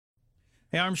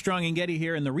Hey, Armstrong and Getty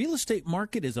here, and the real estate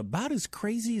market is about as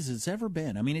crazy as it's ever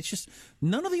been. I mean, it's just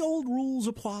none of the old rules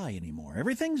apply anymore.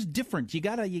 Everything's different. You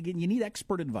need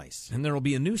expert advice. And there will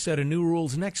be a new set of new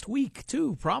rules next week,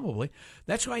 too, probably.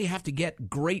 That's why you have to get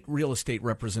great real estate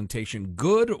representation.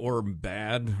 Good or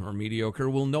bad or mediocre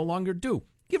will no longer do.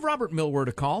 Give Robert Millward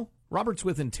a call. Robert's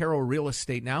with Intero Real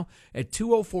Estate now at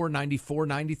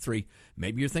 204-9493.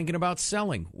 Maybe you're thinking about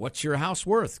selling. What's your house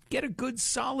worth? Get a good,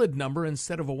 solid number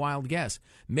instead of a wild guess.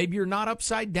 Maybe you're not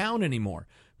upside down anymore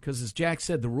because, as Jack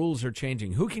said, the rules are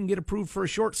changing. Who can get approved for a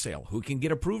short sale? Who can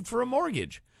get approved for a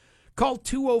mortgage? Call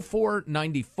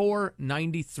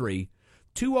 204-9493.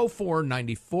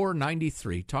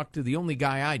 204-9493. Talk to the only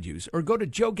guy I'd use. Or go to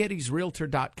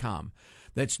joegettysrealtor.com.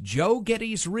 That's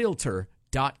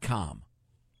joegettysrealtor.com.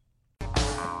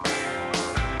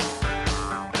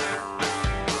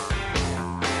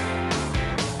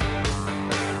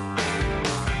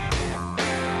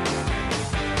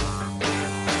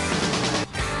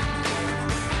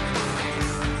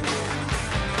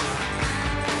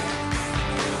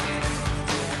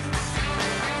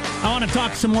 I want to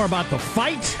talk some more about the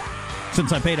fight.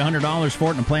 Since I paid $100 for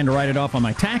it and I plan to write it off on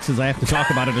my taxes, I have to talk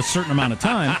about it a certain amount of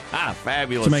time.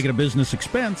 Fabulous. To make it a business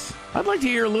expense. I'd like to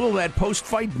hear a little of that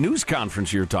post-fight news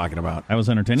conference you were talking about. That was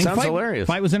entertaining. Sounds hilarious.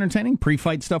 Fight was entertaining.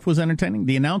 Pre-fight stuff was entertaining.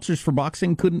 The announcers for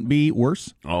boxing couldn't be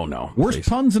worse. Oh, no. Worst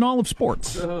puns in all of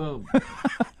sports.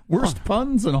 Worst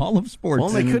puns in all of sports. Well,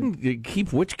 they couldn't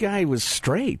keep which guy was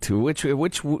straight,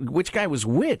 which guy was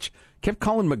which. Kept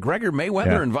calling McGregor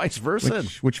Mayweather and vice versa.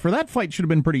 Which for that fight should have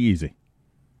been pretty easy.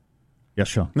 Yes,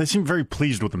 Sean. They seem very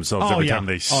pleased with themselves every time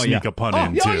they sneak a pun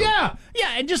in, too. Oh, yeah.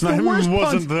 Yeah, and just the worst puns.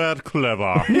 Wasn't that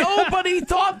clever? Nobody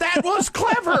thought that was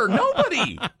clever.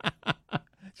 Nobody.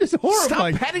 Just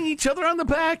horrifying. Stop patting each other on the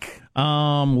back.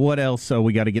 What else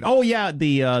we got to get? Oh, yeah,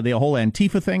 the whole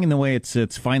Antifa thing and the way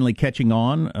it's finally catching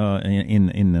on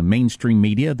in the mainstream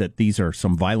media that these are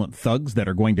some violent thugs that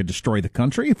are going to destroy the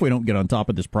country if we don't get on top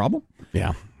of this problem.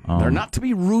 Yeah. They're not to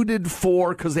be rooted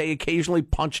for because they occasionally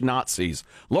punch Nazis.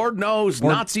 Lord knows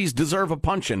Nazis deserve a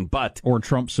punching, but... Or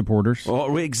Trump supporters.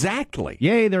 Oh, exactly.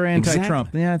 Yay, they're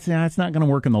anti-Trump. Exactly. Yeah, it's not going to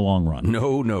work in the long run.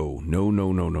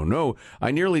 No.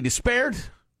 I nearly despaired.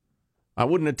 I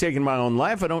wouldn't have taken my own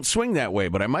life. I don't swing that way,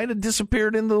 but I might have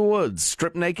disappeared into the woods,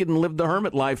 stripped naked and lived the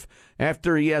hermit life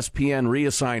after ESPN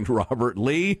reassigned Robert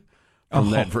Lee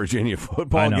from that Virginia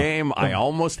football game.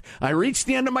 I reached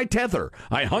the end of my tether.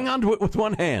 I hung onto it with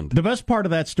one hand. The best part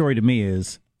of that story to me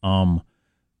is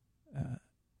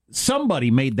somebody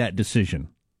made that decision,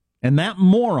 and that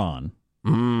moron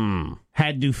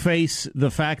had to face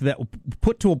the fact that,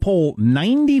 put to a poll,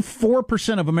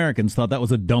 94% of Americans thought that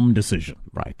was a dumb decision.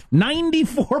 Right.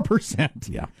 94%.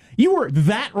 Yeah. You were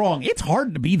that wrong. It's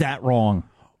hard to be that wrong.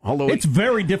 Although it's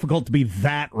very difficult to be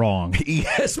that wrong.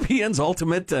 ESPN's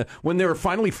ultimate, when they were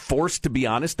finally forced to be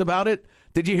honest about it,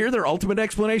 did you hear their ultimate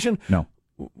explanation? No.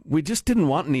 We just didn't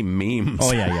want any memes.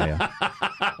 Oh, yeah.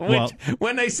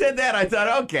 When they said that, I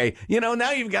thought, okay,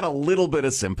 now you've got a little bit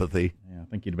of sympathy. Yeah, I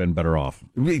think you'd have been better off.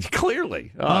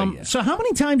 Clearly. So how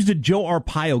many times did Joe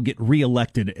Arpaio get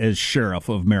reelected as sheriff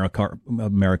of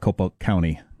Maricopa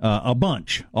County?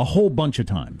 A whole bunch of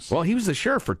times. Well, he was the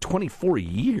sheriff for 24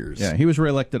 years. Yeah, he was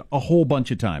reelected a whole bunch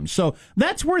of times. So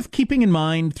that's worth keeping in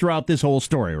mind throughout this whole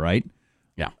story, right?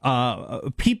 Yeah.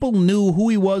 People knew who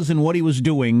he was and what he was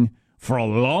doing for a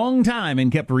long time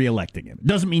and kept reelecting him.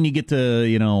 Doesn't mean you get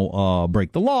to,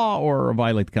 break the law or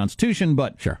violate the Constitution,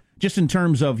 but sure. Just in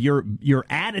terms of your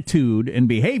attitude and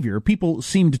behavior, people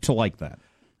seemed to like that.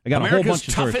 I got America's a whole bunch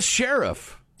of toughest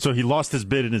sheriff. So he lost his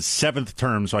bid in his 7th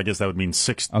term, so I guess that would mean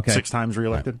six times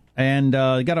reelected. And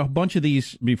got a bunch of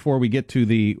these before we get to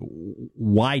the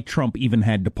why Trump even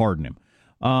had to pardon him.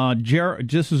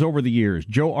 Just as over the years,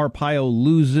 Joe Arpaio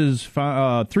loses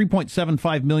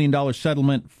 $3.75 million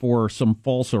settlement for some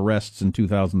false arrests in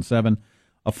 2007.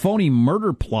 A phony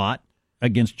murder plot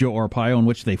against Joe Arpaio in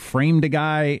which they framed a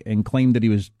guy and claimed that he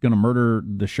was going to murder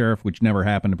the sheriff, which never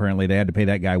happened. Apparently, they had to pay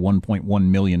that guy $1.1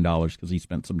 million because he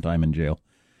spent some time in jail.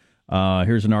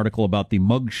 Here's an article about the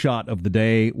mugshot of the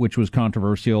day, which was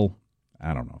controversial.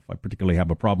 I don't know if I particularly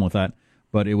have a problem with that,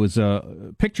 but it was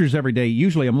pictures every day.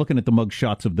 Usually I'm looking at the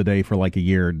mugshots of the day for like a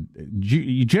year.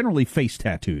 Generally face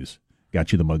tattoos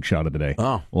got you the mugshot of the day.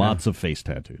 Oh, Lots of face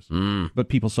tattoos. But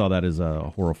people saw that as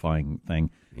a horrifying thing.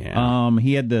 Yeah.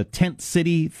 He had the tent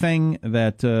city thing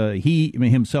that he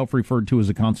himself referred to as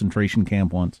a concentration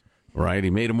camp once. Right, he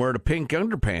made him wear the pink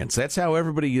underpants. That's how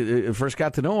everybody first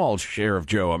got to know old Sheriff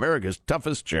Joe, America's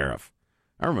toughest sheriff.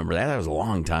 I remember that. That was a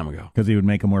long time ago. Because he would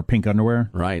make them wear pink underwear?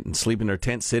 Right, and sleep in their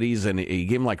tent cities, and he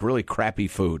gave them, like, really crappy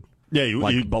food. Yeah,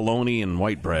 like bologna and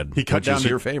white bread. He cut down to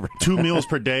your favorite. 2 meals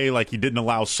per day. Like he didn't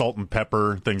allow salt and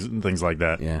pepper, things like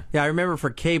that. Yeah, I remember for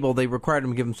cable they required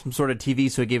him to give him some sort of TV,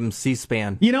 so he gave him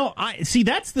C-SPAN. I see.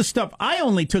 That's the stuff. I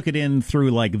only took it in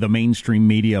through like the mainstream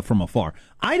media from afar.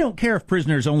 I don't care if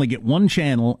prisoners only get one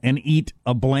channel and eat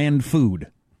a bland food,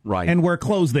 right? And wear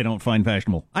clothes they don't find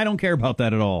fashionable. I don't care about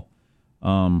that at all.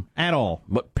 At all.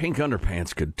 But pink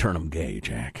underpants could turn them gay,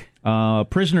 Jack.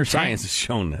 Prisoners. Science has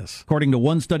shown this. According to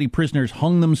one study, prisoners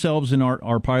hung themselves in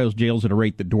Arpaio's jails at a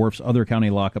rate that dwarfs other county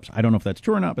lockups. I don't know if that's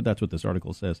true or not, but that's what this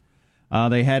article says.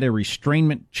 They had a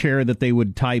restrainment chair that they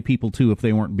would tie people to if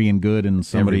they weren't being good, and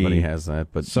everybody has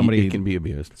that, but it can be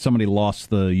abused. Somebody lost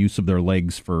the use of their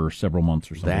legs for several months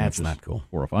or something. That's not cool.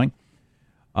 Horrifying.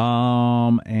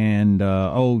 Some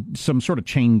sort of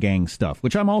chain gang stuff,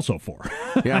 which I'm also for.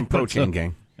 Yeah, I'm pro chain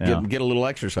gang. Yeah. Get a little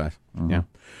exercise. Mm-hmm. Yeah.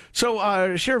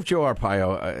 So, Sheriff Joe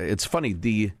Arpaio, it's funny.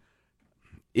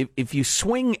 If you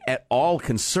swing at all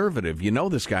conservative, you know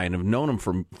this guy and have known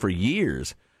him for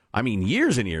years. I mean,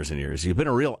 years and years and years. You've been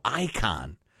a real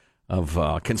icon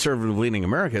of conservative-leaning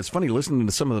America. It's funny listening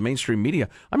to some of the mainstream media.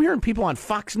 I'm hearing people on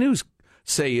Fox News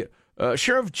say,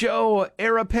 Sheriff Joe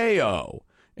Arpaio.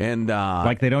 And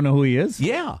like they don't know who he is?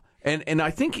 Yeah. And I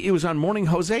think it was on Morning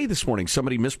Jose this morning.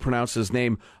 Somebody mispronounced his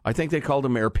name. I think they called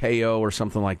him Arpaio or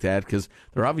something like that because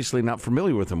they're obviously not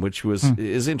familiar with him, which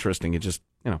is interesting. It just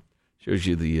shows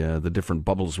you the different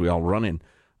bubbles we all run in.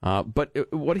 But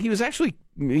what he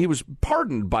was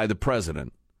pardoned by the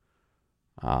president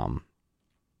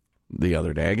the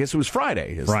other day. I guess it was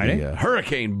Friday. The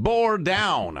hurricane bore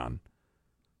down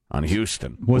on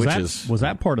Houston. Was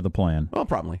that part of the plan? Well,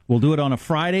 probably. We'll do it on a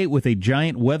Friday with a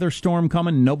giant weather storm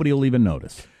coming. Nobody will even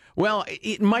notice. Well,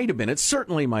 it might have been. It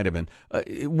certainly might have been.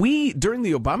 During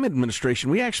the Obama administration,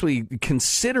 we actually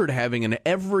considered having an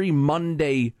every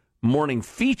Monday morning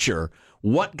feature,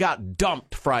 what got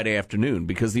dumped Friday afternoon,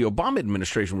 because the Obama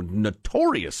administration was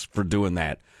notorious for doing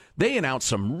that. They announced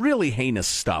some really heinous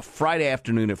stuff Friday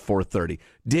afternoon at 4:30.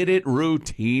 Did it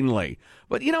routinely.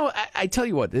 But, I tell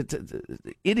you what, it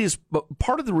is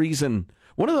part of the reason,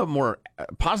 one of the more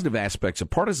positive aspects of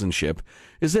partisanship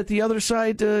is that the other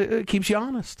side keeps you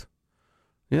honest.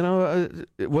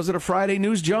 Was it a Friday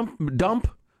news dump?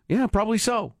 Yeah, probably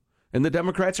so. And the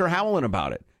Democrats are howling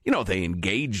about it. They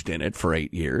engaged in it for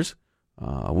 8 years.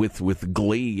 With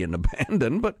glee and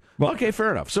abandon, but okay,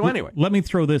 fair enough. So anyway. Let me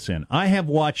throw this in. I have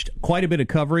watched quite a bit of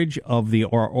coverage of the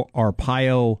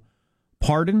Arpaio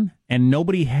pardon, and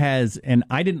nobody has, and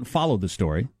I didn't follow the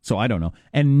story, so I don't know,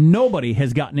 and nobody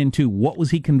has gotten into what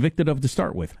was he convicted of to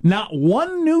start with. Not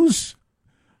one news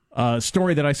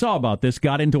story that I saw about this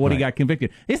got into what he got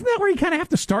convicted. Isn't that where you kind of have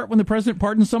to start when the president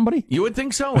pardons somebody? You would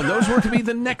think so, and those were to be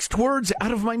the next words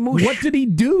out of my mouth. What did he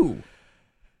do?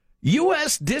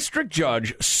 U.S. District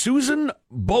Judge Susan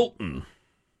Bolton,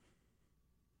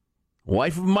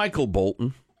 wife of Michael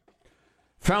Bolton,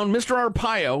 found Mr.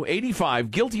 Arpaio,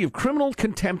 85, guilty of criminal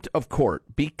contempt of court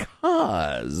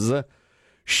because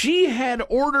she had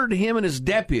ordered him and his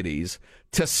deputies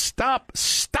to stop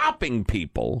stopping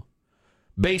people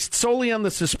based solely on the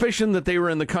suspicion that they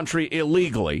were in the country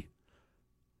illegally.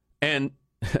 And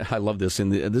I love this.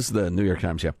 This is the New York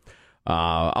Times, yeah.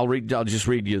 I'll just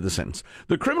read you the sentence.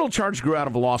 The criminal charge grew out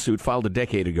of a lawsuit filed a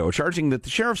decade ago, charging that the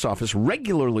sheriff's office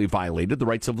regularly violated the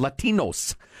rights of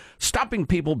Latinos, stopping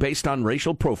people based on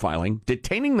racial profiling,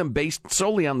 detaining them based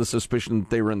solely on the suspicion that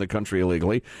they were in the country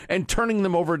illegally, and turning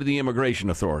them over to the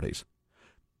immigration authorities.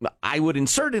 I would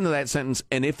insert into that sentence,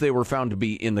 and if they were found to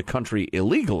be in the country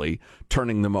illegally,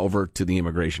 turning them over to the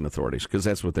immigration authorities, because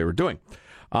that's what they were doing.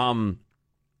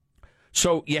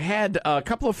 So you had a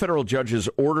couple of federal judges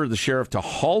order the sheriff to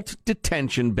halt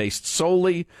detention based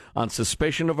solely on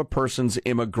suspicion of a person's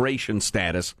immigration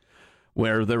status,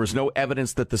 where there was no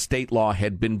evidence that the state law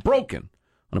had been broken.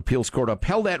 An appeals court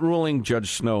upheld that ruling.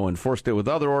 Judge Snow enforced it with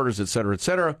other orders, et cetera, et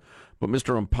cetera. But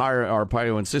Mr.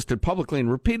 Arpaio insisted publicly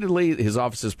and repeatedly his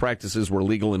office's practices were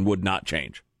legal and would not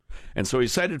change. And so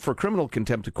he's cited for criminal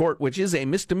contempt of court, which is a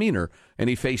misdemeanor, and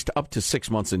he faced up to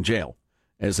 6 months in jail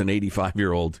as an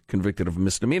 85-year-old convicted of a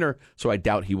misdemeanor. So I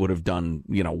doubt he would have done,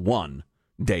 1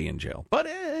 day in jail. But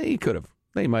he could have.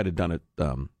 They might have done it,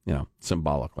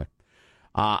 symbolically.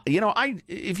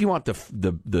 If you want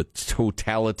the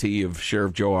totality of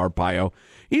Sheriff Joe Arpaio,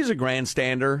 he's a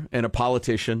grandstander and a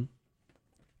politician,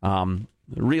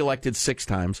 reelected 6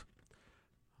 times.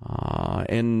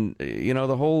 And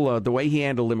the whole the way he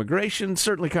handled immigration,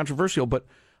 certainly controversial, but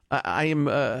I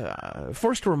am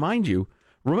forced to remind you,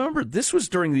 remember, this was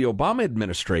during the Obama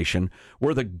administration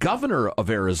where the governor of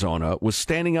Arizona was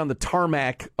standing on the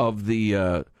tarmac of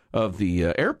the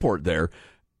airport there,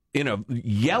 in a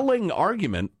yelling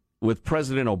argument with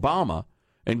President Obama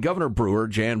and Governor Brewer,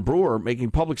 Jan Brewer,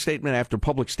 making public statement after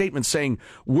public statement saying,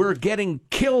 we're getting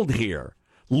killed here.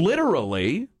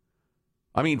 Literally,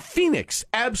 I mean, Phoenix,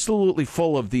 absolutely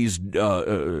full of these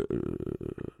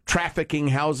trafficking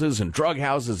houses and drug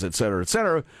houses, et cetera, et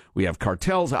cetera. We have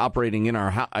cartels operating in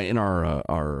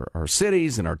our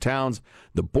cities and our towns.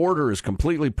 The border is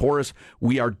completely porous.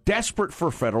 We are desperate for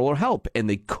federal help, and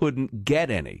they couldn't get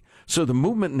any. So the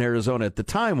movement in Arizona at the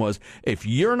time was, if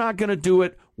you're not going to do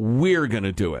it, we're going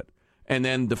to do it. And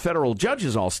then the federal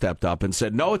judges all stepped up and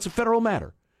said, no, it's a federal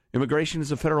matter. Immigration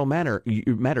is a federal matter.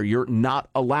 You're not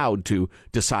allowed to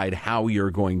decide how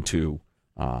you're going to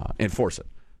enforce it.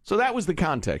 So that was the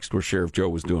context where Sheriff Joe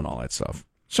was doing all that stuff.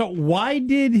 So why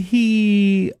did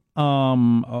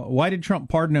Trump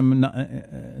pardon him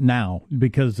now?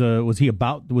 Because was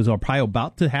Arpaio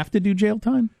about to have to do jail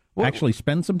time? Well, actually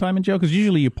spend some time in jail? Because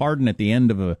usually you pardon at the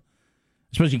end of a.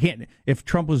 I suppose you can't. If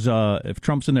Trump's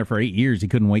in there for 8 years, he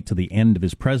couldn't wait till the end of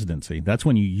his presidency. That's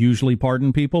when you usually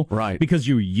pardon people, right? Because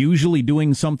you're usually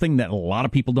doing something that a lot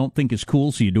of people don't think is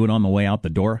cool, so you do it on the way out the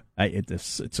door.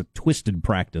 It's a twisted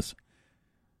practice.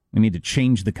 We need to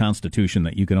change the Constitution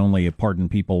that you can only pardon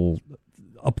people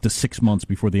up to 6 months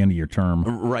before the end of your term.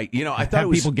 Right. I thought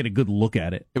people get a good look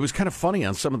at it. It was kind of funny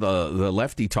on some of the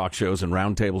lefty talk shows and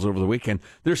roundtables over the weekend.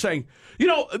 They're saying,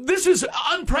 this is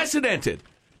unprecedented.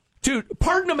 To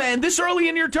pardon a man this early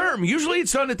in your term. Usually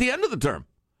it's done at the end of the term.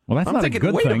 Well, that's not a good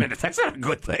thing. Wait a minute, that's not a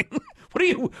good thing.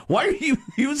 Why are you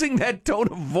using that tone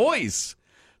of voice?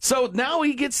 So now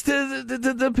he gets to,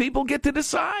 the people get to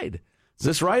decide. Is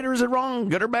this right or is it wrong?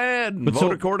 Good or bad?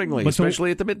 Vote accordingly, especially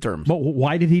at the midterms. But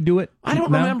why did he do it? I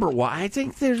don't remember why. I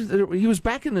think he was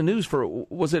back in the news for,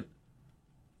 was it?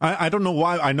 I don't know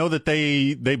why. I know that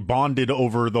they bonded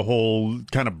over the whole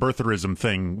kind of birtherism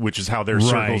thing, which is how their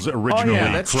circles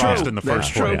originally crossed in the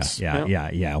first place.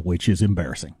 Yeah, which is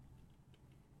embarrassing.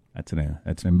 That's an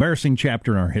embarrassing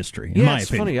chapter in our history, in my opinion. It's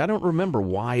funny. I don't remember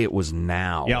why it was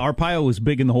now. Yeah, Arpaio was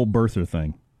big in the whole birther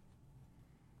thing.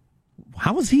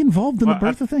 How was he involved in the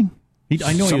birther thing?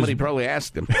 I know somebody probably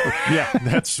asked him. Yeah,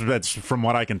 that's from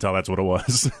what I can tell, that's what it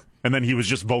was. And then he was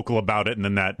just vocal about it, and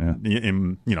then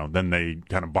then they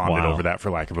kind of bonded over that, for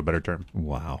lack of a better term.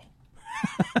 Wow.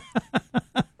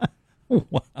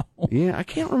 Wow. Yeah, I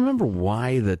can't remember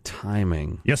why the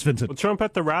timing. Yes, Vincent. Well, Trump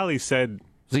at the rally said...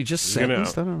 Was he just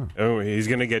sentenced? I don't know. Oh, he's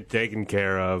going to get taken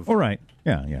care of. All right.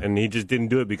 Yeah. And he just didn't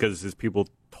do it because his people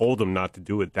told him not to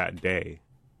do it that day.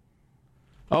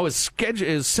 Oh, his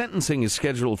sentencing is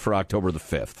scheduled for October the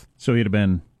 5th. So he'd have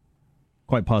been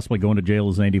quite possibly going to jail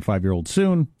as an 85-year-old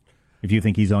soon. If you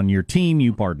think he's on your team,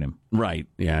 you pardon him. Right.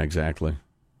 Yeah, exactly.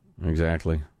 The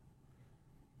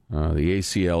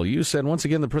ACLU said, once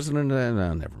again, the president...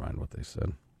 never mind what they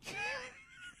said.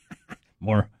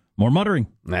 More muttering.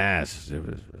 What's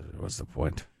the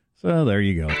point? So there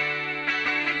you go.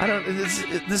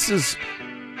 This is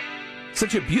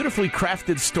such a beautifully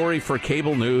crafted story for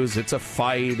cable news. It's a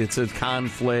fight. It's a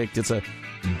conflict. It's a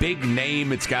big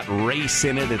name. It's got race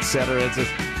in it, etc. It's a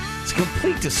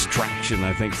complete distraction,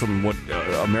 I think, from what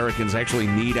Americans actually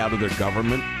need out of their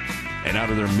government and out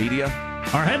of their media.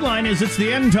 Our headline is, it's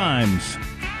the end times.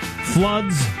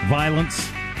 Floods, violence,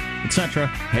 etc.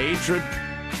 Hatred.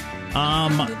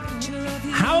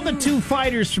 How the two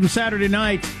fighters from Saturday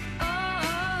night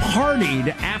partied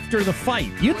after the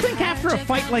fight. You'd think after a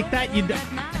fight like that,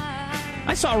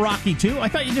 I saw Rocky too. I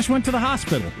thought you just went to the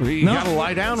hospital. You gotta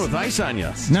lie down with ice on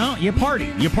you. No, you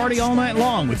party. You party all night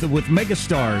long with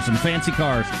megastars and fancy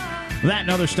cars. That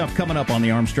and other stuff coming up on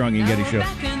the Armstrong and Getty Show.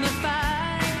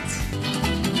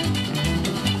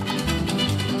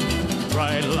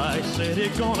 Bright light city,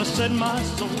 gonna set my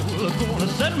soul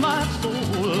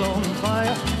on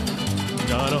fire.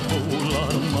 Got a whole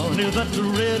lot of money that's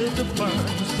ready to burn,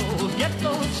 so get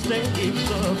those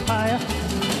stakes up higher.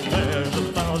 There's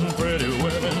 1,000 pretty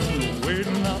women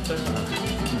waiting out there.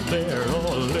 They're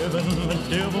all living the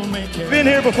devil may care. Been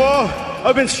here before.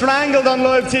 I've been strangled on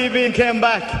live TV and came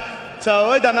back. So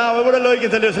I don't know. I would have liked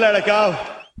to just let it go.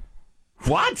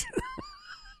 What?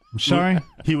 I'm sorry?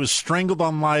 He was strangled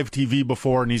on live TV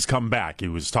before, and he's come back. He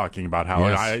was talking about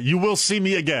how you will see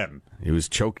me again. He was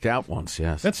choked out once,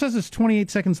 yes. That says it's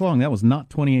 28 seconds long. That was not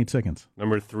 28 seconds.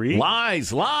 Number 3?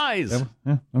 Lies.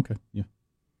 Okay. Yeah.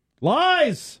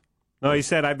 Lies! No, he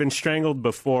said, I've been strangled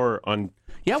before on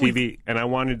TV, and I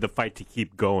wanted the fight to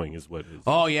keep going, is what his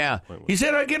point was. He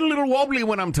said, I get a little wobbly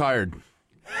when I'm tired.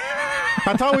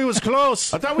 I thought we was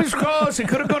close. It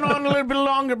could have gone on a little bit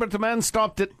longer, but the man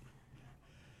stopped it.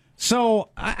 So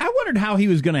I wondered how he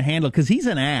was going to handle, because he's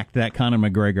an act, that Conor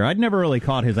McGregor. I'd never really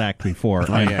caught his act before.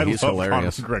 He's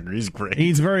hilarious. Conor McGregor, he's great.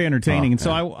 He's very entertaining. And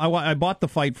so I bought the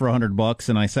fight for $100,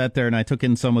 and I sat there and I took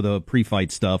in some of the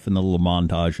pre-fight stuff and the little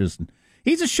montages. And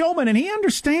he's a showman, and he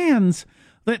understands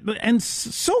that. And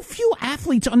so few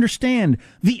athletes understand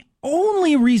the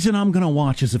only reason I'm going to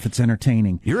watch is if it's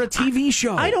entertaining. You're a TV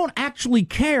show. I don't actually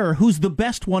care who's the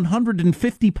best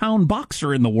 150-pound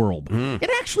boxer in the world. It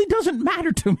actually doesn't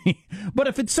matter to me. But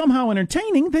if it's somehow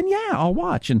entertaining, then yeah, I'll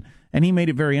watch. And he made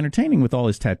it very entertaining with all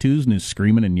his tattoos and his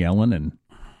screaming and yelling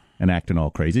and acting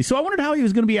all crazy. So I wondered how he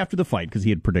was going to be after the fight, because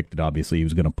he had predicted, obviously, he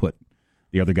was going to put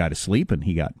the other guy to sleep, and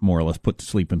he got more or less put to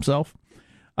sleep himself.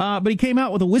 But he came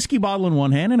out with a whiskey bottle in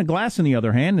one hand and a glass in the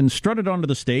other hand, and strutted onto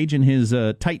the stage in his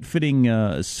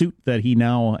tight-fitting suit that he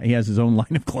has his own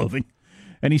line of clothing.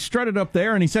 And he strutted up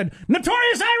there and he said,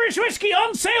 "Notorious Irish whiskey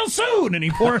on sale soon!" And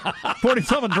he poured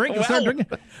himself a drink and started drinking.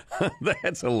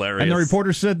 That's hilarious. And the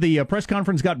reporter said the press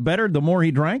conference got better the more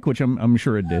he drank, which I'm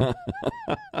sure it did.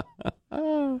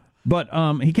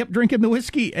 But he kept drinking the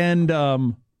whiskey and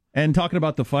talking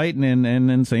about the fight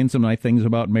and saying some nice things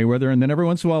about Mayweather. And then every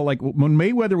once in a while, like when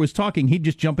Mayweather was talking, he'd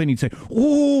just jump in and he'd say,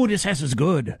 "Oh, this S is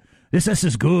good. This S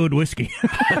is good whiskey."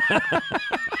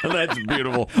 That's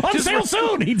beautiful. On sale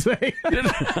soon, he'd say.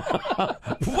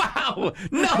 Wow.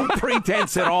 No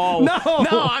pretense at all. No,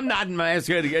 I'm not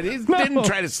masquerading. He didn't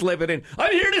try to slip it in.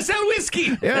 I'm here to sell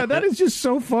whiskey. Yeah, that is just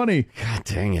so funny. God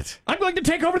dang it. I'm going to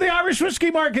take over the Irish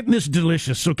whiskey market, and this is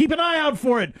delicious, so keep an eye out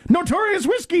for it. Notorious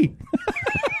whiskey.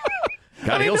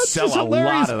 God, he'll sell a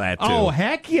lot of that, too. Oh,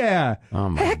 heck yeah. Oh,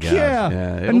 my heck gosh.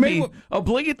 yeah. It'll be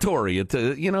obligatory at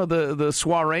the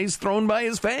soirees thrown by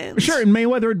his fans. Sure, and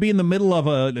Mayweather would be in the middle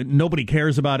of nobody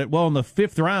cares about it. Well, in the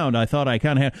fifth round, I thought I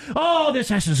kind of had, "Oh, this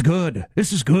is good.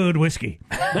 This is good whiskey."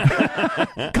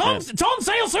 It's on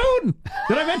sale soon.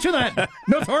 Did I mention that?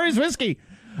 Notorious whiskey.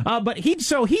 But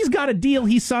he's got a deal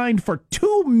he signed for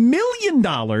 $2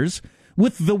 million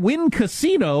with the Wynn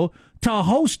Casino to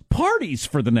host parties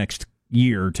for the next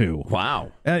year or two.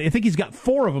 Wow. I think he's got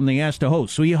 4 of them that he has to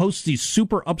host. So he hosts these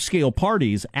super upscale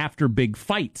parties after big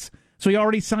fights. So he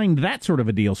already signed that sort of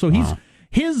a deal. So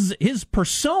his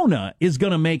persona is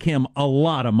going to make him a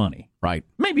lot of money. Right.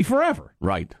 Maybe forever.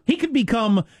 Right. He could be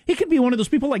one of those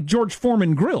people like George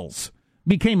Foreman Grills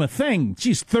became a thing.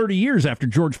 30 years after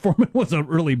George Foreman was a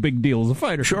really big deal as a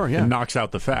fighter. Sure, yeah. It knocks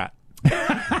out the fat.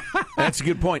 That's a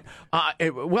good point.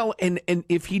 Well, and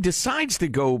if he decides to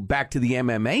go back to the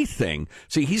MMA thing,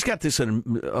 see, he's got this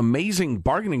amazing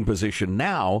bargaining position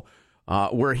now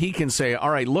where he can say, all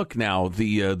right, look now,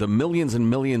 the millions and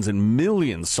millions and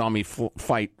millions saw me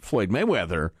fight Floyd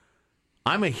Mayweather.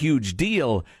 I'm a huge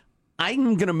deal.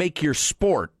 I'm going to make your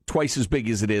sport twice as big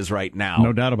as it is right now.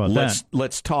 No doubt about that.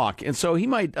 Let's talk. And so he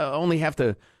might only have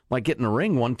to get in the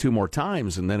ring 1-2 more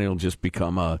times, and then it'll just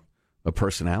become a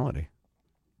personality.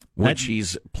 Which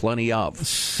he's plenty of.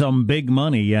 Some big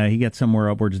money. Yeah, he gets somewhere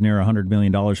upwards near $100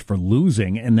 million for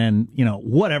losing. And then,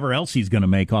 whatever else he's going to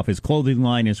make off his clothing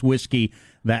line, his whiskey,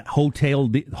 that hotel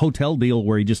deal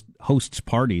where he just hosts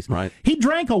parties. Right. He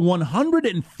drank a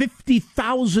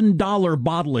 $150,000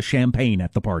 bottle of champagne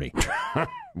at the party.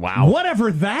 Wow.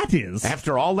 Whatever that is.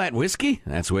 After all that whiskey,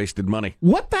 that's wasted money.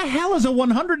 What the hell is a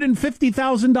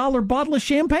 $150,000 bottle of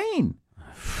champagne?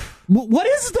 What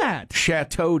is that?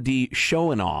 Chateau de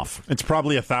Showing Off. It's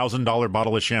probably $1,000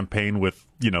 bottle of champagne with,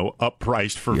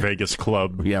 uppriced for Vegas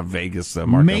club. Yeah, Vegas.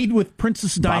 Marco. Made with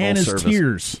Princess Diana's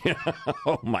tears.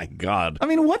 Oh, my God. I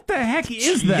mean, what the heck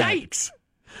is that? Yikes.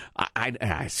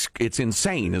 It's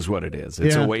insane is what it is.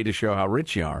 It's a way to show how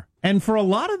rich you are. And for a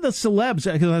lot of the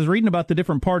celebs, because I was reading about the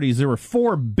different parties, there were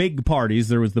 4 big parties.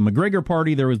 There was the McGregor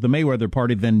party, there was the Mayweather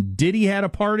party, then Diddy had a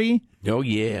party. Oh,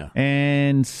 yeah.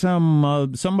 And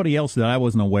somebody else that I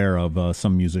wasn't aware of,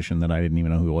 some musician that I didn't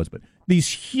even know who it was. But these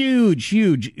huge,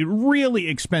 really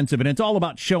expensive, and it's all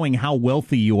about showing how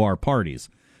wealthy you are parties.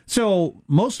 So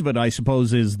most of it, I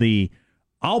suppose, is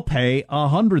I'll pay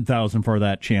 $100,000 for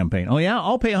that champagne. Oh yeah,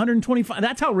 I'll pay $125,000.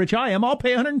 That's how rich I am. I'll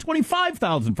pay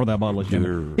 $125,000 for that bottle of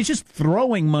champagne. It's just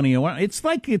throwing money around. It's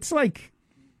like it's like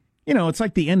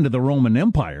the end of the Roman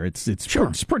Empire. It's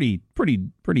pretty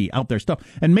out there stuff.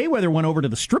 And Mayweather went over to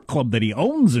the strip club that he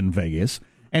owns in Vegas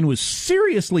and was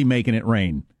seriously making it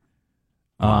rain.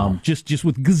 Just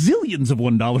with gazillions of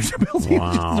 $1 bills,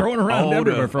 just throwing around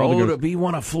everywhere for all the to be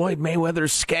one of Floyd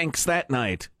Mayweather's skanks that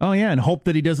night. Oh yeah, and hope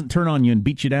that he doesn't turn on you and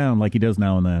beat you down like he does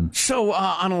now and then. So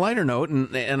on a lighter note,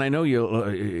 and I know you'll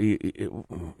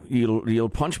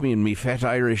punch me in me fat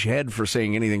Irish head for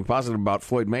saying anything positive about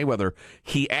Floyd Mayweather.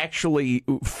 He actually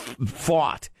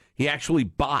fought. He actually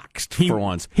boxed for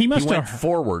once. He must went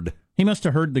forward. He must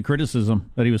have heard the criticism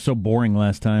that he was so boring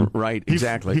last time. Right,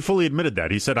 exactly. He fully admitted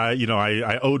that. He said,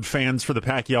 I owed fans for the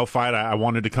Pacquiao fight. I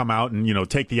wanted to come out and,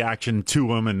 take the action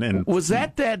to him. And was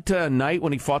that night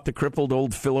when he fought the crippled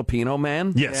old Filipino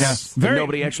man? Yes.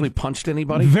 Nobody actually punched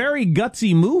anybody? Very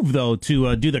gutsy move, though,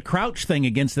 to do the crouch thing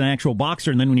against an actual boxer,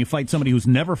 and then when you fight somebody who's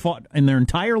never fought in their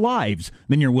entire lives,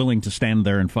 then you're willing to stand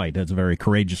there and fight. That's a very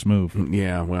courageous move.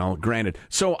 Yeah, well, granted.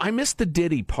 So I missed the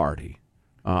Diddy party.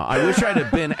 I wish I'd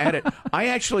have been at it.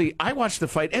 I watched the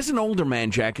fight as an older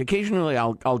man, Jack. Occasionally,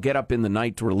 I'll get up in the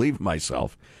night to relieve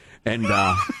myself, and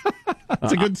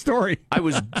that's a good story. I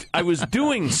was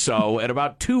doing so at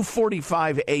about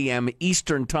 2:45 a.m.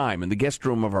 Eastern Time in the guest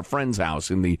room of our friend's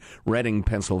house in the Reading,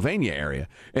 Pennsylvania area,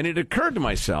 and it occurred to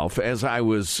myself as I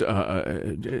was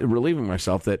relieving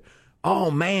myself that, oh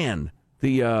man,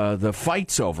 the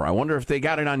fight's over. I wonder if they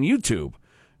got it on YouTube.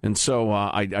 And so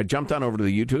I jumped on over to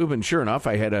the YouTube, and sure enough,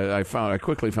 I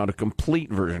quickly found a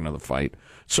complete version of the fight.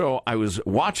 So I was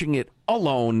watching it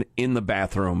alone in the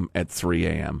bathroom at 3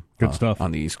 a.m. Good stuff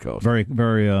on the East Coast. Very,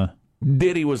 very.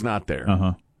 Diddy was not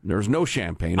there. There was no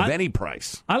champagne of any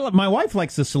price. My wife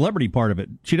likes the celebrity part of it.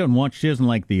 She doesn't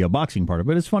like the boxing part of it.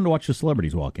 But it's fun to watch the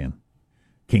celebrities walk in.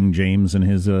 King James and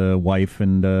his wife,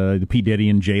 and P. Diddy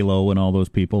and J-Lo and all those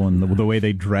people, and the way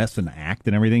they dress and act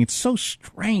and everything. It's so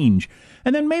strange.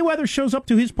 And then Mayweather shows up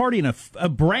to his party in a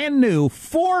brand new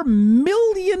 $4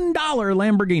 million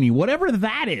Lamborghini, whatever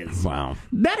that is. Wow.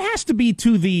 That has to be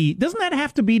doesn't that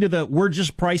have to be to the, we're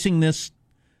just pricing this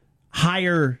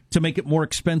higher to make it more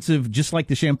expensive, just like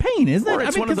the champagne, isn't it? Or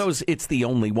it's one of those, it's the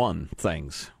only one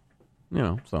things.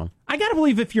 So. I got to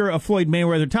believe if you're a Floyd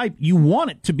Mayweather type, you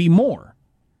want it to be more.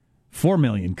 $4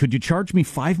 million. Could you charge me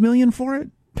 $5 million for it?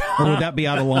 Or would that be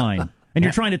out of line? And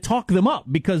you're trying to talk them up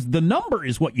because the number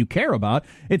is what you care about.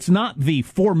 It's not the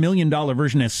 $4 million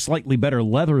version has slightly better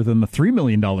leather than the $3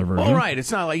 million version. All right.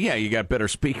 It's not like, you got better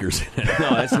speakers in it.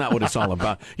 No, that's not what it's all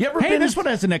about. This one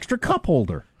has an extra cup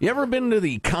holder. You ever been to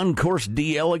the Concourse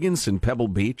d'Elegance in Pebble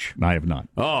Beach? I have not.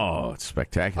 Oh, it's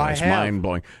spectacular. It's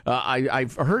mind-blowing.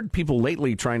 I've heard people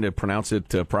lately trying to pronounce it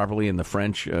properly in the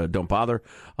French. Don't bother.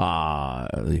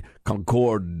 The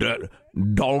Concours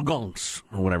d'Elegance,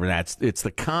 or whatever it's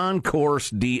the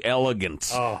Concourse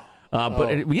d'Elegance.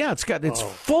 It's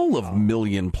full of $1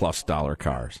 million+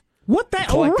 cars. What that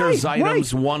collector's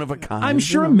items, one of a kind. I'm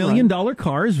sure $1 million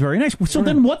car is very nice. So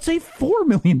then, what's a $4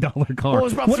 million car? Well,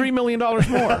 it's about $3 million more.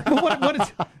 what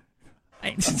is?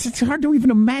 It's hard to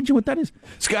even imagine what that is.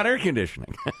 It's got air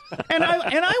conditioning. and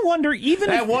I wonder, even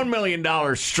that $1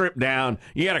 million stripped down,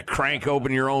 you got to crank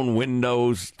open your own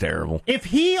windows. Terrible. If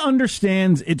he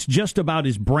understands it's just about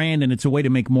his brand and it's a way to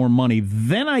make more money,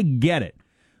 then I get it.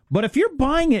 But if you're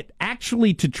buying it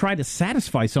actually to try to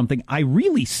satisfy something, I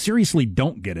really seriously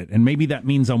don't get it. And maybe that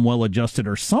means I'm well-adjusted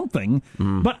or something,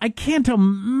 but I can't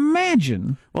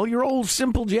imagine. Well, you're old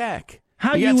Simple Jack.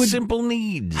 Simple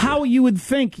needs. How you would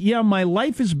think, my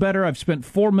life is better. I've spent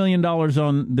 $4 million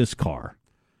on this car.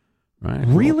 Right.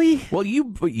 Really? Well,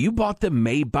 you bought the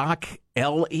Maybach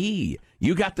LE.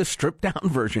 You got the stripped-down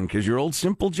version because you're old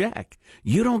Simple Jack.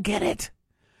 You don't get it.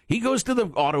 He goes to the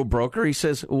auto broker. He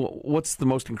says, what's the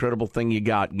most incredible thing you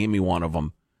got? Give me one of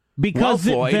them. Because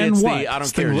Floyd, then it's what? I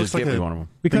don't care. Just give me one of them.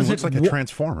 Because it looks like a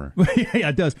transformer. Yeah,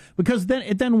 it does. Because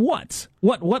then what?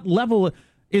 What level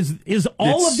is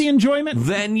all of the enjoyment?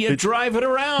 Then you drive it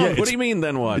around. What do you mean?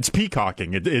 Then what? It's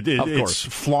peacocking. It's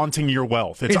flaunting your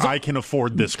wealth. I can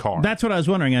afford this car. That's what I was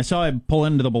wondering. I saw him pull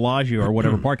into the Bellagio or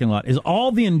whatever parking lot. Is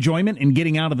all the enjoyment in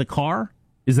getting out of the car?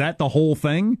 Is that the whole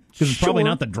thing? Because it's probably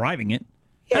not the driving it.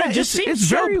 Yeah, it just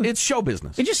seems it's show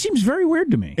business. It just seems very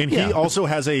weird to me. And he also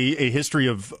has a history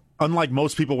of, unlike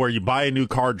most people where you buy a new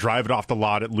car, drive it off the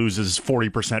lot, it loses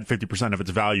 40%, 50% of its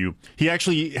value. He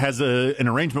actually has an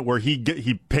arrangement where he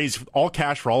pays all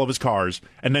cash for all of his cars,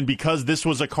 and then because this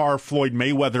was a car Floyd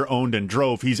Mayweather owned and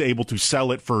drove, he's able to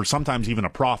sell it for sometimes even a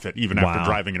profit, even after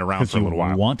driving it around for a little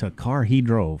while. Want a car he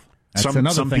drove.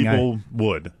 That's some people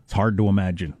would. It's hard to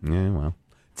imagine. Yeah, well.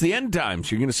 It's the end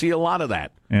times. You're going to see a lot of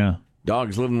that. Yeah.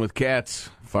 Dogs living with cats,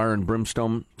 fire and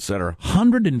brimstone, etc.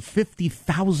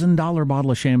 $150,000 bottle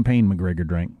of champagne McGregor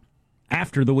drank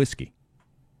after the whiskey.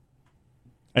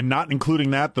 And not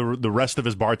including that, the rest of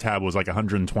his bar tab was like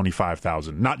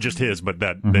 $125,000. Not just his, but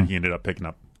that he ended up picking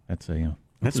up. That's a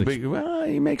big. Well,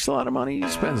 he makes a lot of money. He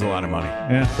spends a lot of money.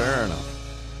 Yeah, fair enough.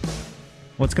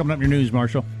 What's coming up in your news,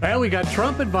 Marshall? Well, we got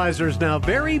Trump advisors now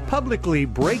very publicly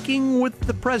breaking with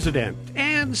the president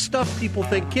and stuff people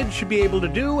think kids should be able to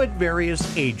do at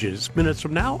various ages. Minutes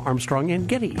from now, Armstrong and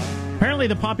Getty. Apparently,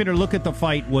 the popular look at the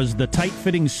fight was the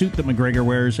tight-fitting suit that McGregor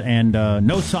wears and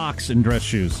no socks and dress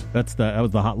shoes. That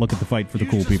was the hot look at the fight for the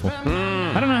cool people.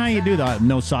 I don't know how you do the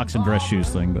no socks and dress shoes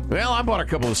thing, but Well, I bought a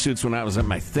couple of suits when I was at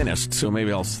my thinnest, so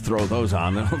maybe I'll throw those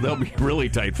on. They'll be really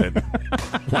tight fit,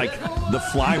 like the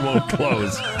fly won't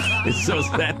close. So is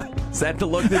that the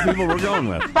look that people were going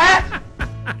with?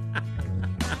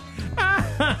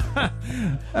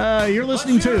 You're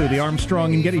listening to the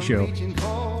Armstrong and Getty Show.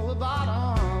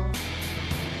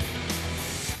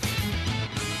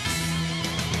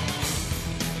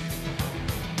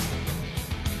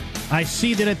 I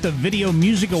see that at the Video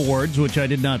Music Awards, which I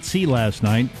did not see last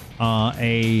night,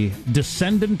 a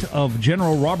descendant of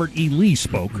General Robert E. Lee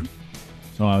spoke.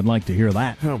 So I would like to hear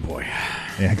that. Oh, boy.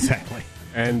 Yeah, exactly.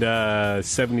 And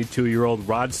 72-year-old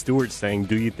Rod Stewart saying,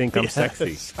 "Do you think I'm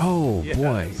sexy?" Oh,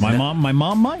 boy. My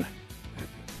mom might.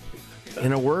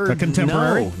 In a word, A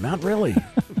contemporary? no, not really.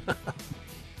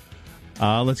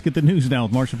 Let's get the news now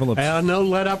with Marshall Phillips. No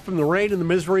let up from the rain, and the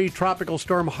misery. Tropical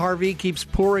storm Harvey keeps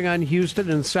pouring on Houston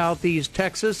and southeast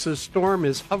Texas. The storm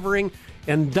is hovering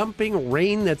and dumping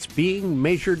rain that's being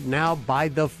measured now by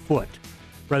the foot.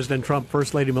 President Trump,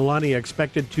 First Lady Melania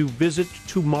expected to visit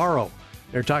tomorrow.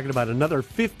 They're talking about another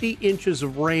 50 inches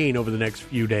of rain over the next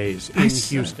few days in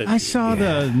Houston. I saw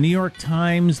the New York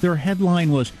Times. Their headline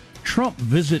was, "Trump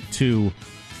visit to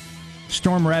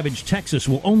storm-ravaged Texas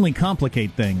will only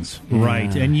complicate things."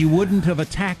 Right. And you wouldn't have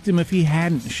attacked him if he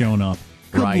hadn't shown up.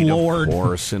 Good Right, Lord. of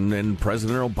course. And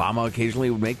President Obama occasionally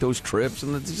would make those trips,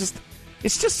 and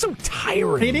it's just so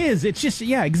tiring. It is. It's just,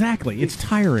 yeah, exactly. It's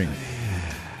tiring.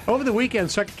 Over the weekend,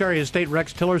 Secretary of State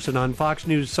Rex Tillerson on Fox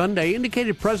News Sunday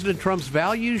indicated President Trump's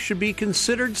values should be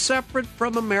considered separate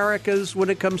from America's when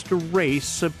it comes to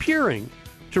race, appearing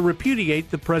to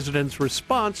repudiate the president's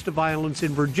response to violence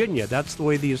in Virginia. That's the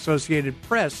way the Associated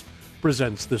Press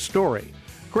presents the story.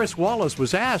 Chris Wallace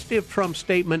was asked if Trump's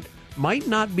statement might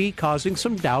not be causing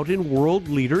some doubt in world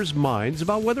leaders' minds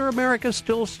about whether America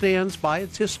still stands by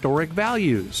its historic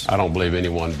values. I don't believe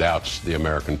anyone doubts the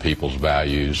American people's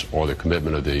values or the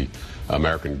commitment of the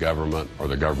American government or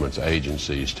the government's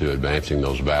agencies to advancing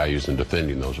those values and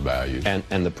defending those values.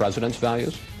 And the president's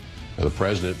values? The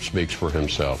president speaks for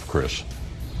himself, Chris.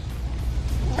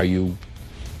 Are you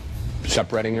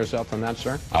separating yourself from that,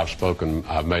 sir?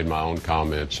 I've made my own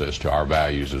comments as to our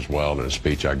values as well in a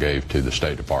speech I gave to the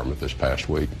State Department this past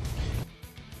week.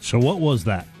 So what was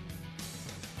that?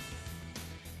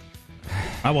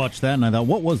 I watched that and I thought,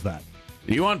 what was that?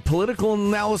 Do you want political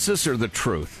analysis or the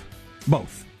truth?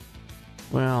 Both.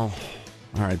 Well,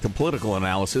 all right, the political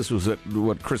analysis was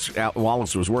what Chris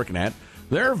Wallace was working at.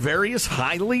 There are various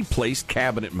highly placed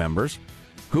cabinet members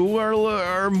who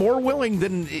are more willing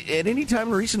than at any time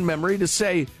in recent memory to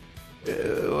say,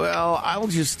 well, I'll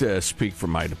just speak for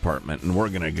my department and we're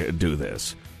going to do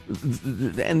this.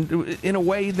 And in a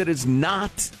way that is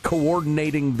not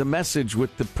coordinating the message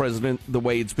with the president the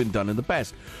way it's been done in the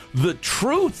past. The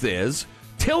truth is,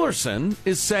 Tillerson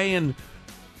is saying,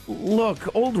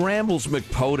 look, old Rambles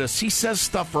McPotus, he says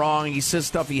stuff wrong. He says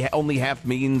stuff he only half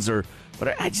means,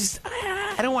 but I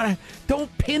don't want to.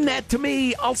 Don't pin that to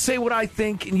me. I'll say what I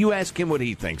think, and you ask him what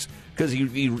he thinks, because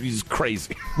he's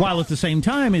crazy. While at the same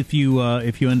time, if you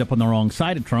end up on the wrong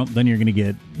side of Trump, then you're going to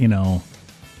get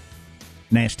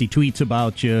nasty tweets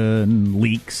about you and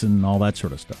leaks and all that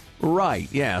sort of stuff. Right?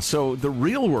 Yeah. So the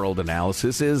real world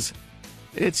analysis is,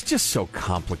 it's just so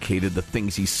complicated, the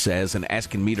things he says, and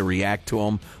asking me to react to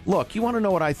them. Look, you want to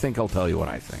know what I think? I'll tell you what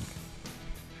I think.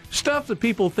 Stuff that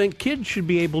people think kids should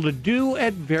be able to do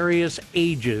at various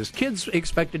ages. Kids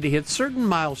expected to hit certain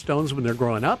milestones when they're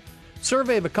growing up.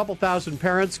 Survey of a couple thousand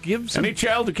parents gives... Any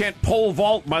child who can't pole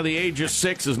vault by the age of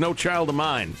 6 is no child of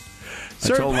mine. I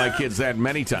told my kids that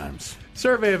many times.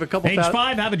 Survey of a couple Age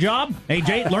 5, have a job. Age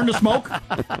 8, learn to smoke.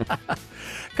 A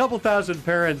couple thousand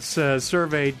parents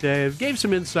surveyed gave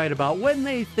some insight about when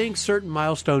they think certain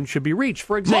milestones should be reached.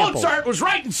 For example... Mozart was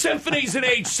writing symphonies at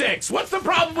age 6. What's the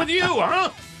problem with you, huh?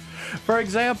 For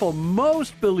example,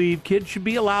 most believe kids should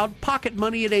be allowed pocket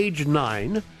money at age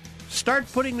 9, start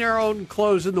putting their own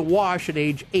clothes in the wash at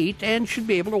age 8, and should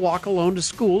be able to walk alone to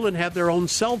school and have their own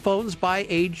cell phones by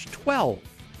age 12.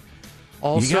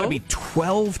 Also, you got to be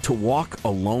 12 to walk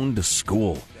alone to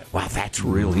school. Wow, that's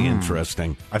really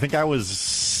interesting. I think I was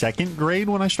second grade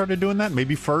when I started doing that,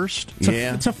 maybe first.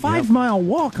 It's a 5-mile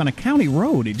walk on a county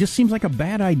road. It just seems like a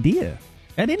bad idea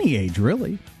at any age,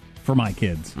 really. For my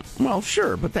kids. Well,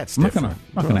 sure, but that's I'm different.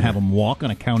 not going to have them walk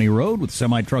on a county road with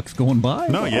semi-trucks going by.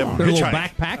 No, yeah. Their little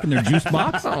backpack and their juice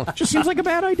box. Just seems like a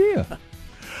bad idea.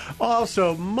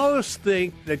 Also, most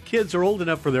think that kids are old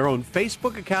enough for their own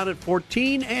Facebook account at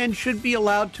 14 and should be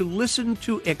allowed to listen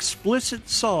to explicit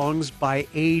songs by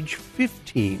age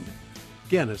 15.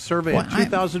 Again, a survey of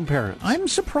 2,000 parents. I'm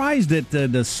surprised at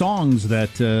the songs that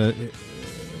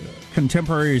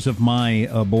contemporaries of my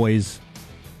boys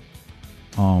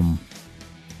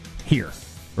hear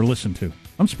or listen to.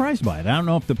 I'm surprised by it. I don't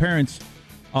know if the parents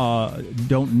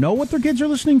don't know what their kids are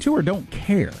listening to or don't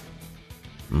care.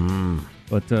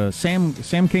 But Sam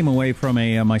came away from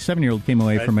my 7-year-old came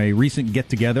away from a recent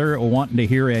get-together wanting to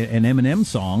hear an Eminem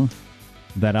song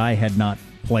that I had not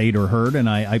played or heard, and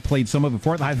I played some of it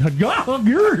for it. I thought,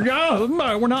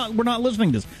 we're not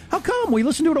listening to this. How come? We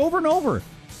listen to it over and over.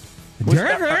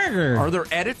 Are there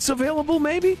edits available,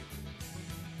 maybe?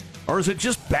 Or is it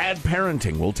just bad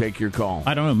parenting? We'll take your call.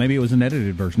 I don't know. Maybe it was an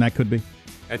edited version. That could be.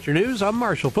 At your news, I'm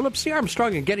Marshall Phillips, the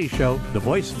Armstrong and Getty Show, the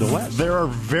voice of the West. There are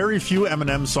very few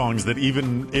Eminem songs that,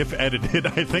 even if edited,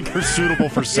 I think are suitable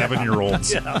for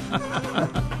 7-year-olds.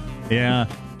 Yeah.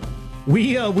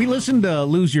 We listened to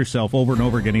Lose Yourself over and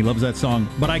over again. He loves that song.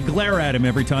 But I glare at him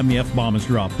every time the F-bomb is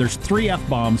dropped. There's 3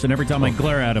 F-bombs, and every time I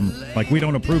glare at him, like, we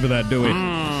don't approve of that, do we?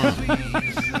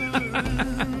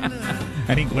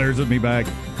 And he glares at me back.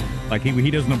 Like,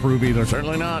 he doesn't approve either.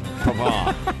 Certainly not.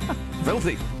 Papa.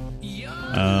 Filthy.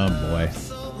 Oh, boy.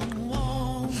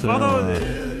 Although,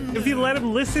 if you let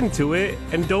him listen to it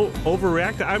and don't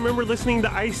overreact, I remember listening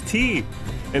to Ice-T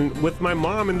and with my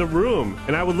mom in the room,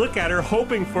 and I would look at her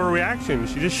hoping for a reaction.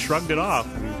 She just shrugged it off.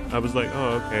 And I was like,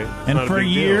 oh, okay. It's and not for a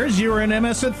big years, deal. you were an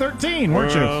MS at 13,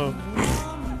 weren't you?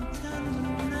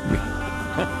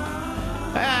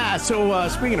 So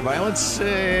speaking of violence,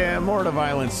 more to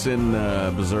violence in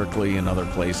Berserkly and other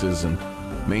places, and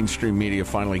mainstream media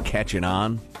finally catching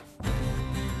on.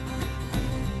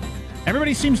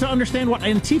 Everybody seems to understand what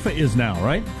Antifa is now,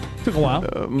 right? Took a while.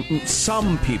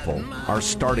 Some people are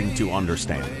starting to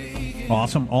understand.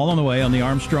 Awesome. All on the way on the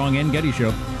Armstrong and Getty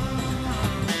Show.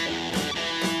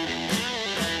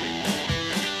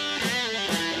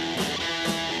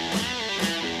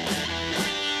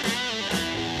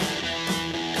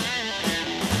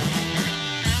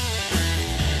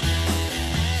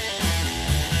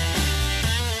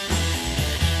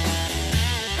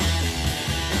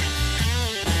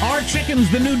 Our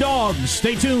chicken's the new dogs.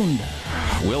 Stay tuned.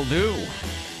 Will do.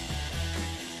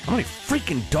 How many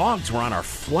freaking dogs were on our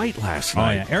flight last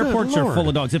night? Oh, yeah. Airports are full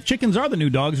of dogs. If chickens are the new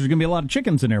dogs, there's going to be a lot of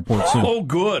chickens in airports soon. Oh,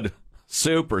 good.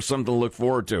 Super. Something to look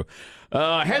forward to.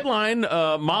 Headline,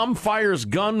 mom fires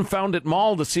gun found at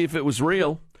mall to see if it was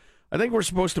real. I think we're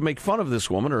supposed to make fun of this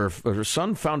woman. Her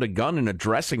son found a gun in a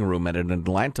dressing room at an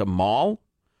Atlanta mall.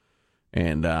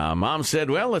 And mom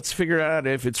said, well, let's figure out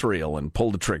if it's real, and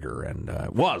pulled the trigger. And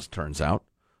it was, turns out.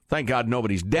 Thank God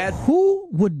nobody's dead. Who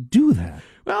would do that?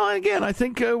 Well, again, I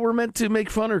think we're meant to make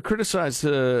fun or criticize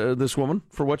this woman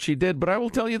for what she did. But I will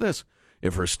tell you this.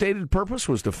 If her stated purpose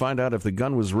was to find out if the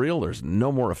gun was real, there's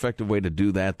no more effective way to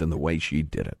do that than the way she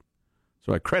did it.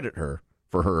 So I credit her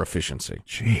for her efficiency.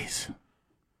 Jeez.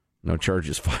 No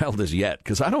charges filed as yet,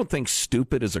 because I don't think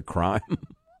stupid is a crime.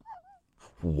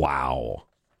 Wow.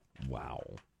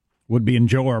 Would be in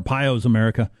Joe Arpaio's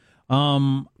America.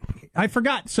 I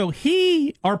forgot. So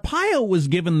Arpaio was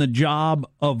given the job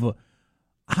of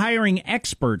hiring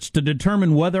experts to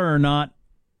determine whether or not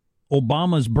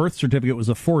Obama's birth certificate was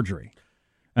a forgery.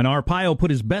 And Arpaio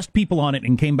put his best people on it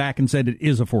and came back and said it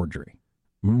is a forgery.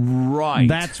 Right.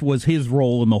 That was his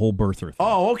role in the whole birther thing.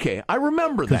 Oh, okay. I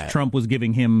remember that. Because Trump was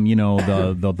giving him,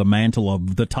 the mantle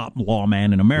of the top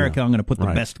lawman in America. Yeah. I'm going to put the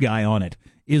best guy on it.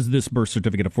 Is this birth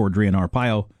certificate a forgery? And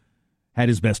Arpaio had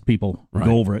his best people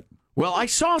go over it. Well, I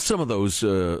saw some of those,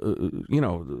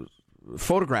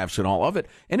 photographs and all of it,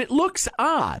 and it looks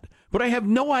odd. But I have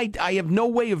no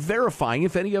way of verifying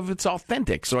if any of it's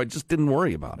authentic, so I just didn't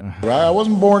worry about it. I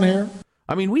wasn't born here.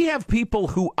 I mean, we have people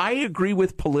who I agree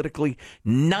with politically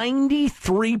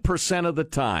 93% of the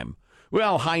time.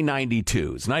 Well, high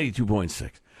 92s,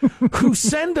 92.6, who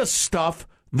send us stuff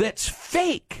that's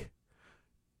fake.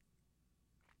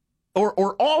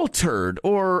 Or altered,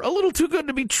 or a little too good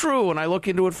to be true, and I look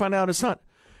into it and find out it's not.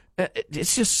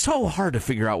 It's just so hard to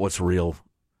figure out what's real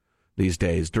these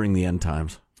days during the end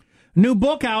times. New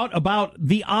book out about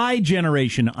the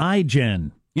iGeneration,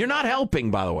 iGen. You're not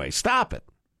helping, by the way. Stop it.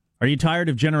 Are you tired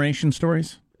of generation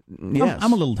stories? Yes.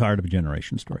 I'm a little tired of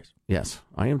generation stories. Yes,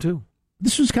 I am too.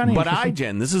 This was kind of interesting. But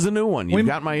iGen, this is a new one. You've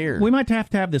got my ear. We might have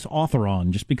to have this author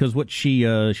on just because what she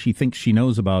thinks she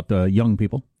knows about young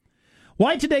people.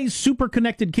 Why today's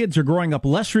super-connected kids are growing up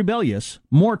less rebellious,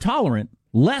 more tolerant,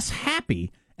 less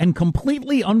happy, and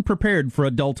completely unprepared for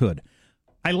adulthood.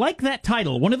 I like that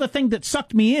title. One of the things that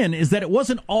sucked me in is that it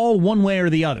wasn't all one way or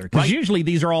the other, because usually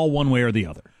these are all one way or the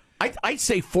other. I'd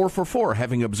say 4 for 4,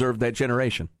 having observed that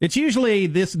generation. It's usually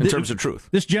this... In terms of truth.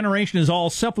 This generation is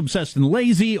all self-obsessed and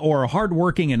lazy, or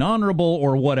hardworking and honorable,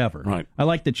 or whatever. Right. I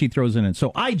like that she throws in it. So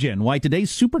iGen, why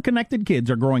today's super-connected kids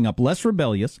are growing up less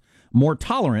rebellious, more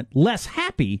tolerant, less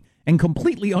happy, and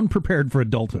completely unprepared for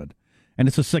adulthood. And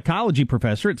it's a psychology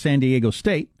professor at San Diego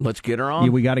State. Let's get her on.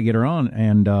 Yeah, we got to get her on.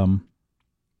 And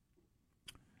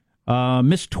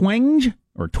Miss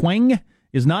Tweng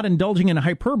is not indulging in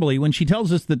hyperbole when she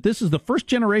tells us that this is the first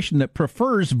generation that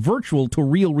prefers virtual to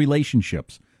real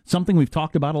relationships, something we've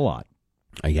talked about a lot.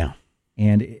 Yeah.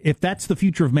 And if that's the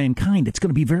future of mankind, it's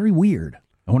going to be very weird.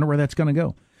 I wonder where that's going to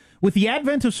go. With the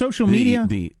advent of social media...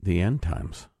 The end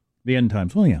times. The end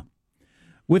times, well, yeah.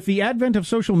 With the advent of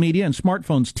social media and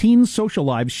smartphones, teens' social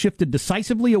lives shifted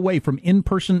decisively away from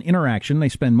in-person interaction. They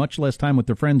spend much less time with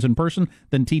their friends in person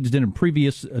than teens did in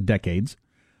previous decades.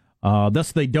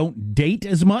 Thus, they don't date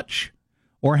as much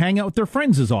or hang out with their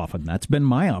friends as often. That's been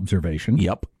my observation.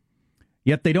 Yep.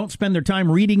 Yet they don't spend their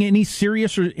time reading in any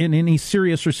serious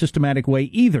or systematic way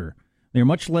either. They're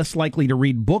much less likely to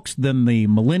read books than the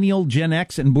millennial, Gen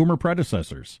X, and boomer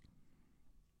predecessors.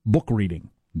 Book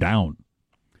reading, down.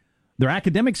 Their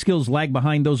academic skills lag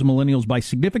behind those millennials by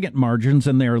significant margins,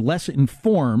 and they are less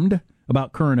informed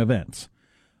about current events.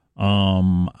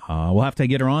 We'll have to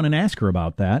get her on and ask her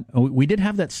about that. We did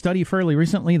have that study fairly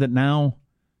recently that now,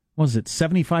 was it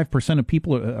 75% of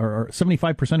people are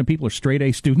 75% of people are straight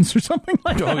A students or something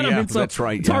like that? Oh, yeah, I mean, that's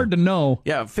right. It's hard to know.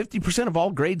 Yeah, 50% of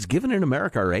all grades given in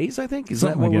America are A's, I think. Is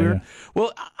that what we're... Yeah.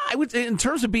 Well, I would, in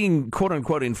terms of being,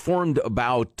 quote-unquote, informed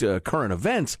about current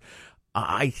events,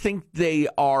 I think they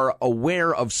are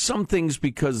aware of some things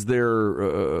because they're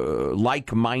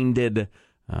like-minded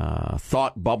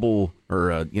thought bubble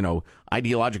or,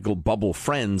 ideological bubble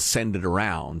friends send it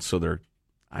around. So they're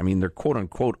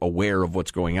quote-unquote aware of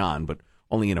what's going on, but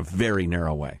only in a very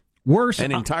narrow way. Worse,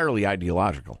 and entirely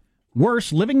ideological.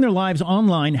 Worse, living their lives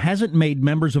online hasn't made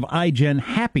members of iGen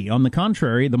happy. On the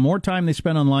contrary, the more time they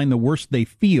spend online, the worse they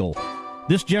feel.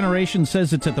 This generation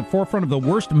says it's at the forefront of the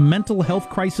worst mental health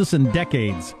crisis in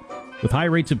decades, with high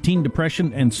rates of teen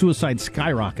depression and suicide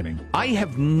skyrocketing. I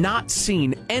have not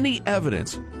seen any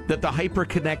evidence that the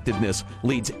hyperconnectedness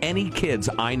leads any kids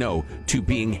I know to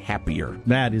being happier.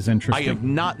 That is interesting.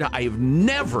 I have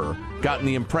never gotten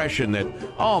the impression that,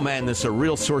 oh man, this is a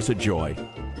real source of joy.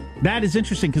 That is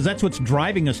interesting because that's what's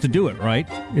driving us to do it, right?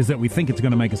 Is that we think it's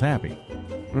going to make us happy.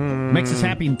 Makes us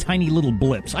happy in tiny little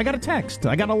blips. I got a text.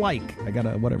 I got a like. I got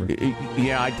a whatever.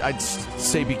 Yeah, I'd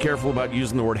say be careful about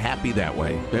using the word happy that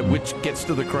way, which gets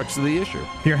to the crux of the issue.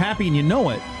 If you're happy and you know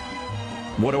it,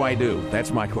 what do I do?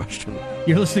 That's my question.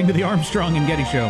 You're listening to the Armstrong and Getty Show.